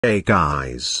Hey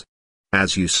guys.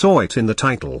 As you saw it in the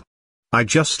title, I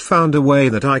just found a way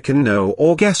that I can know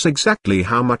or guess exactly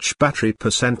how much battery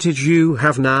percentage you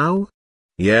have now.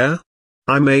 Yeah?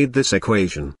 I made this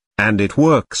equation, and it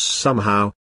works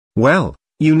somehow. Well,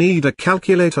 you need a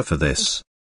calculator for this.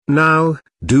 Now,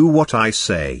 do what I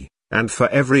say, and for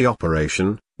every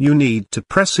operation, you need to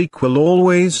press equal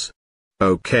always.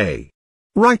 Okay.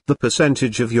 Write the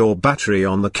percentage of your battery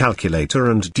on the calculator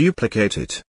and duplicate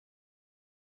it.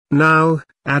 Now,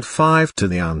 add 5 to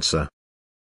the answer.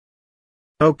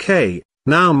 Okay,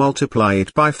 now multiply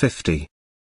it by 50.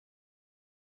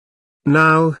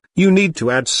 Now, you need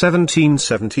to add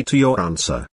 1770 to your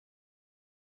answer.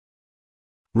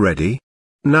 Ready?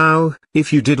 Now,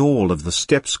 if you did all of the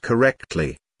steps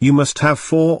correctly, you must have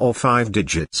 4 or 5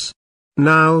 digits.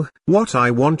 Now, what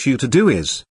I want you to do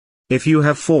is, if you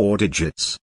have 4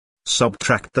 digits,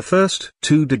 subtract the first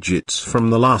 2 digits from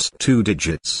the last 2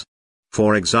 digits.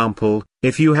 For example,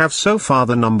 if you have so far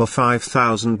the number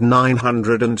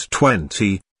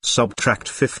 5920, subtract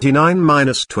 59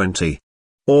 minus 20.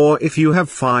 Or if you have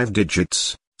 5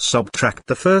 digits, subtract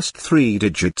the first 3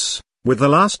 digits, with the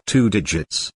last 2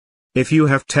 digits. If you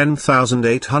have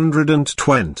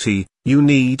 10,820, you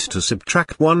need to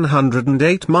subtract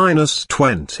 108 minus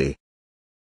 20.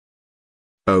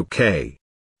 Okay.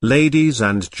 Ladies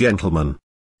and gentlemen,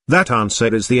 that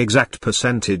answer is the exact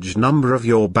percentage number of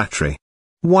your battery.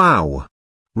 Wow!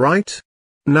 Right?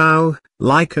 Now,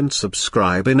 like and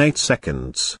subscribe in 8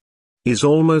 seconds. Is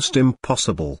almost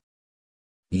impossible.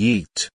 Yeet.